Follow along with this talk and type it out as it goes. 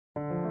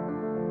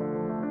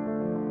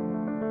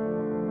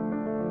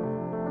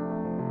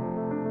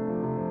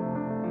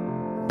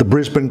The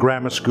Brisbane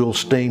Grammar School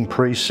STEAM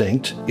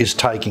Precinct is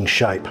taking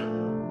shape.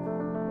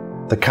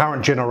 The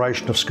current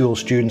generation of school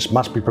students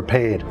must be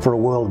prepared for a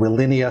world where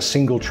linear,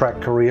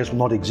 single-track careers will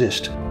not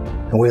exist,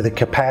 and where the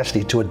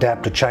capacity to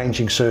adapt to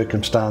changing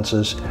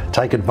circumstances,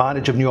 take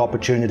advantage of new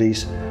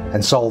opportunities,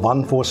 and solve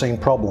unforeseen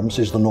problems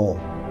is the norm.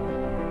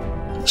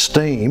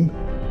 STEAM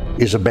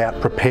is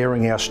about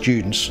preparing our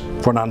students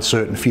for an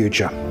uncertain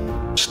future.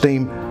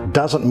 STEAM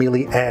doesn't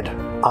merely add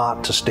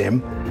art to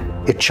STEM,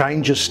 it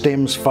changes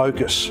STEM's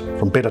focus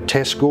from better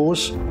test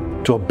scores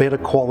to a better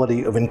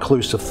quality of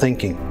inclusive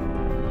thinking,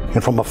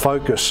 and from a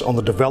focus on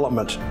the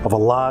development of a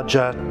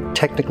larger,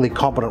 technically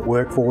competent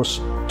workforce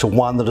to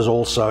one that is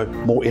also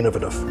more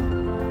innovative.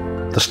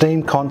 The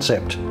STEAM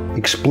concept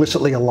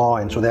explicitly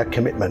aligns with our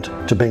commitment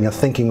to being a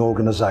thinking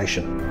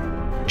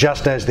organisation,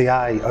 just as the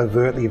A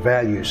overtly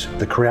values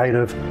the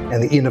creative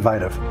and the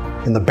innovative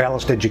in the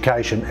balanced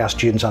education our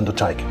students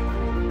undertake.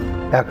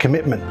 Our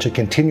commitment to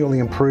continually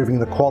improving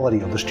the quality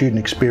of the student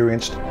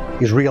experience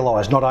is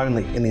realised not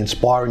only in the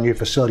inspiring new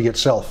facility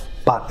itself,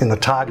 but in the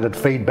targeted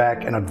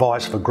feedback and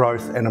advice for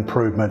growth and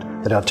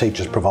improvement that our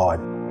teachers provide.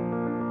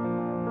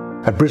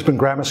 At Brisbane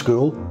Grammar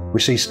School,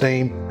 we see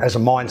STEAM as a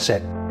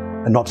mindset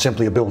and not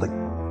simply a building.